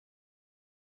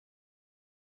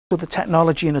So the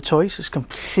technology in the toys has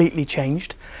completely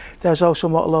changed. There's also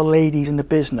a lot of ladies in the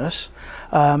business.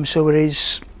 So it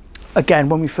is, again,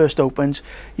 when we first opened,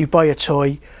 you buy a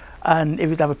toy and it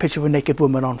would have a picture of a naked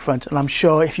woman on front. And I'm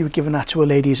sure if you were giving that to a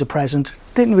lady as a present,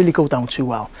 it didn't really go down too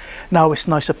well. Now it's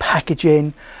nicer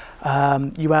packaging.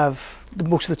 You have,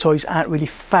 most of the toys aren't really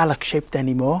phallic shaped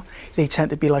anymore. They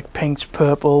tend to be like pinks,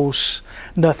 purples,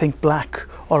 nothing black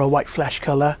or a white flesh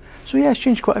colour. So yeah, it's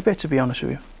changed quite a bit, to be honest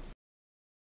with you.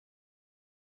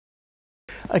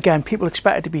 Again, people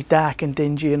expect it to be dark and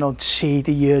dingy and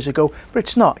seedy years ago, but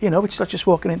it's not, you know, it's like just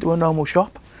walking into a normal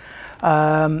shop.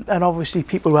 And obviously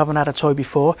people who haven't had a toy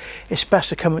before, it's best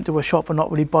to come into a shop and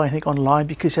not really buy anything online,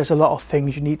 because there's a lot of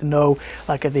things you need to know,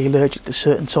 like are they allergic to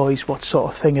certain toys, what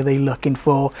sort of thing are they looking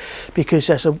for, because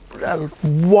there's a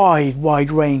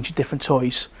wide range of different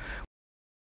toys.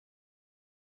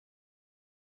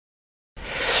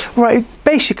 Right,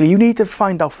 basically you need to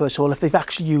find out first of all if they've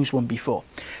actually used one before,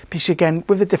 because again,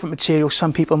 with the different materials,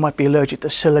 some people might be allergic to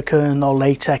silicone or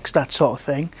latex, that sort of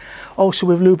thing. Also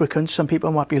with lubricants, some people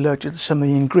might be allergic to some of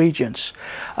the ingredients.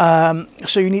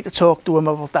 So you need to talk to them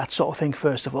about that sort of thing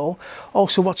first of all.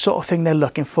 Also what sort of thing they're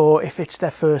looking for, if it's their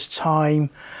first time,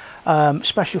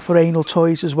 especially for anal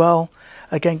toys as well.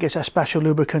 Again, gets our special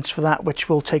lubricants for that, which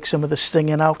will take some of the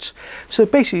stinging out. So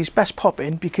basically it's best pop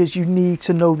in, because you need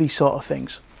to know these sort of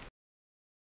things.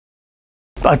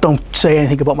 I don't say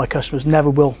anything about my customers,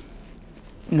 never will.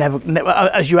 Never.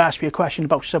 As you asked me a question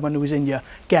about someone who was in here,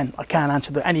 again, I can't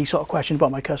answer any sort of question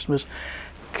about my customers,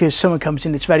 because someone comes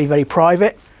in, it's very, very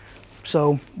private.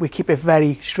 So we keep it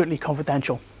very strictly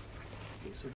confidential.